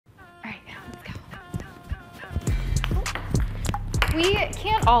We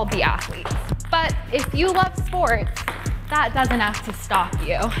can't all be athletes, but if you love sports, that doesn't have to stop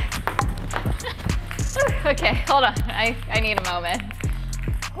you. Okay, hold on, I need a moment.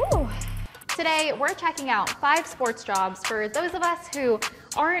 Whew. Today, we're checking out 5 sports jobs for those of us who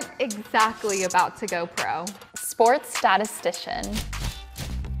aren't exactly about to go pro. Sports statistician.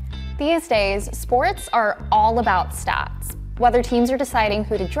 These days, sports are all about stats. Whether teams are deciding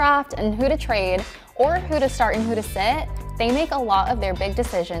who to draft and who to trade, or who to start and who to sit, they make a lot of their big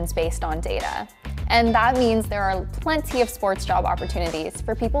decisions based on data. And that means there are plenty of sports job opportunities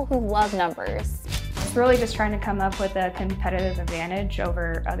for people who love numbers. It's really just trying to come up with a competitive advantage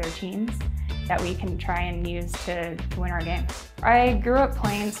over other teams that we can try and use to win our games. I grew up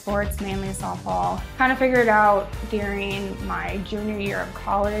playing sports, mainly softball. Kind of figured out during my junior year of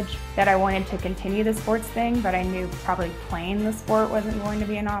college that I wanted to continue the sports thing, but I knew probably playing the sport wasn't going to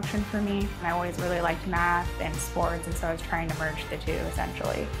be an option for me. I always really liked math and sports, and so I was trying to merge the two,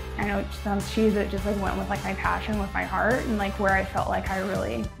 essentially. I know it sounds cheesy, but it just went with my passion, with my heart, and where I felt like I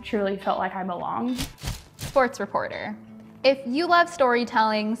really, truly felt like I belonged. Sports reporter. If you love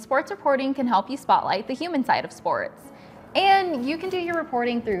storytelling, sports reporting can help you spotlight the human side of sports. And you can do your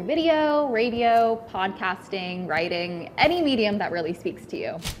reporting through video, radio, podcasting, writing, any medium that really speaks to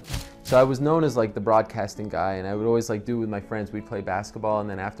you. So I was known as the broadcasting guy, and I would always do it with my friends. We'd play basketball, and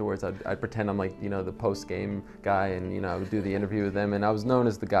then afterwards I'd pretend I'm the post-game guy, and I would do the interview with them, and I was known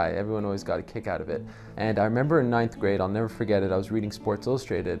as the guy. Everyone always got a kick out of it. And I remember in 9th grade, I'll never forget it, I was reading Sports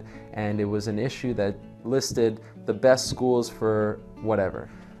Illustrated, and it was an issue that listed the best schools for whatever.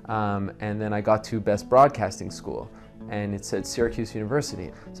 And then I got to best broadcasting school, and it said Syracuse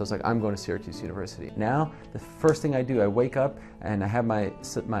University. So I was like, I'm going to Syracuse University. Now, the first thing I do, I wake up and I have my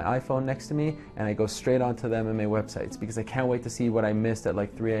iPhone next to me, and I go straight onto the MMA websites because I can't wait to see what I missed at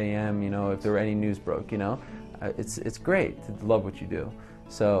 3 a.m., if there were any news broke, It's great to love what you do.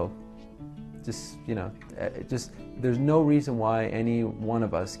 So there's no reason why any one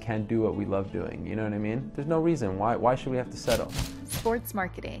of us can't do what we love doing, you know what I mean? There's no reason. Why should we have to settle? Sports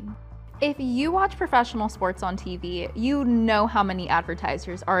marketing. If you watch professional sports on TV, you know how many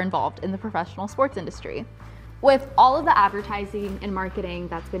advertisers are involved in the professional sports industry. With all of the advertising and marketing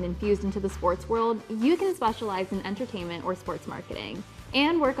that's been infused into the sports world, you can specialize in entertainment or sports marketing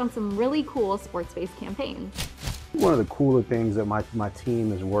and work on some really cool sports-based campaigns. One of the cooler things that my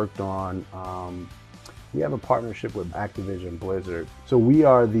team has worked on, we have a partnership with Activision Blizzard. So we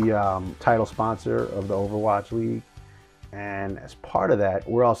are the title sponsor of the Overwatch League. And as part of that,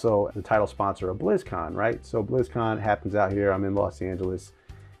 we're also the title sponsor of BlizzCon, right? So BlizzCon happens out here, I'm in Los Angeles.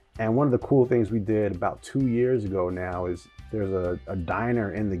 And one of the cool things we did about 2 years ago now is there's a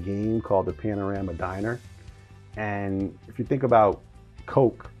diner in the game called the Panorama Diner. And if you think about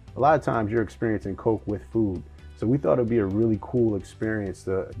Coke, a lot of times you're experiencing Coke with food. So we thought it'd be a really cool experience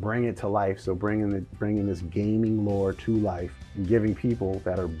to bring it to life. So bringing this gaming lore to life and giving people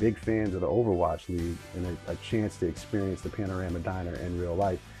that are big fans of the Overwatch League a chance to experience the Panorama Diner in real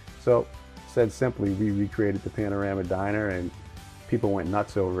life. So said simply, we recreated the Panorama Diner and people went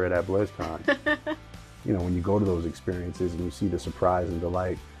nuts over it at BlizzCon. When you go to those experiences and you see the surprise and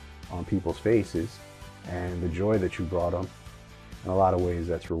delight on people's faces and the joy that you brought them, in a lot of ways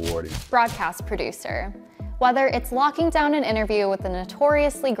that's rewarding. Broadcast producer. Whether it's locking down an interview with a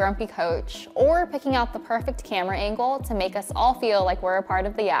notoriously grumpy coach or picking out the perfect camera angle to make us all feel like we're a part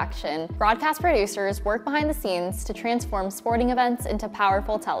of the action, broadcast producers work behind the scenes to transform sporting events into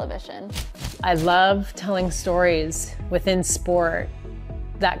powerful television. I love telling stories within sport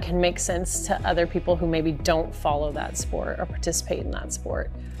that can make sense to other people who maybe don't follow that sport or participate in that sport.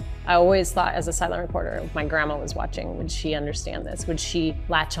 I always thought as a sideline reporter, if my grandma was watching, would she understand this? Would she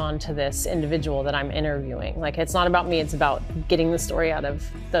latch on to this individual that I'm interviewing? It's not about me, it's about getting the story out of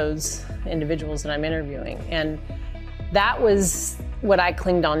those individuals that I'm interviewing. And that was what I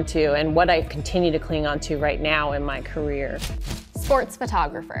clinged on to and what I continue to cling on to right now in my career. Sports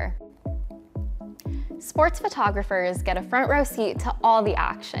photographer. Sports photographers get a front row seat to all the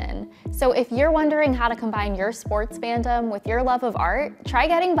action. So if you're wondering how to combine your sports fandom with your love of art, try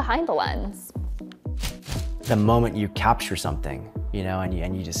getting behind the lens. The moment you capture something,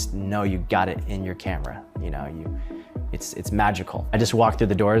 and you just know you got it in your camera, it's magical. I just walked through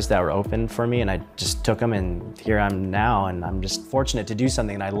the doors that were open for me and I just took them, and here I'm now, and I'm just fortunate to do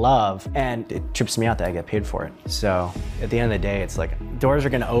something that I love, and it trips me out that I get paid for it. So at the end of the day, it's doors are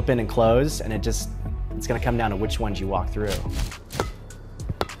gonna open and close, and it's gonna come down to which ones you walk through.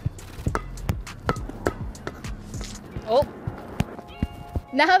 Oh.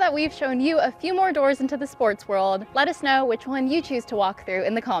 Now that we've shown you a few more doors into the sports world, let us know which one you choose to walk through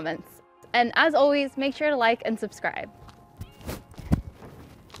in the comments. And as always, make sure to like and subscribe.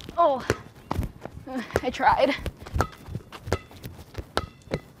 Oh, I tried.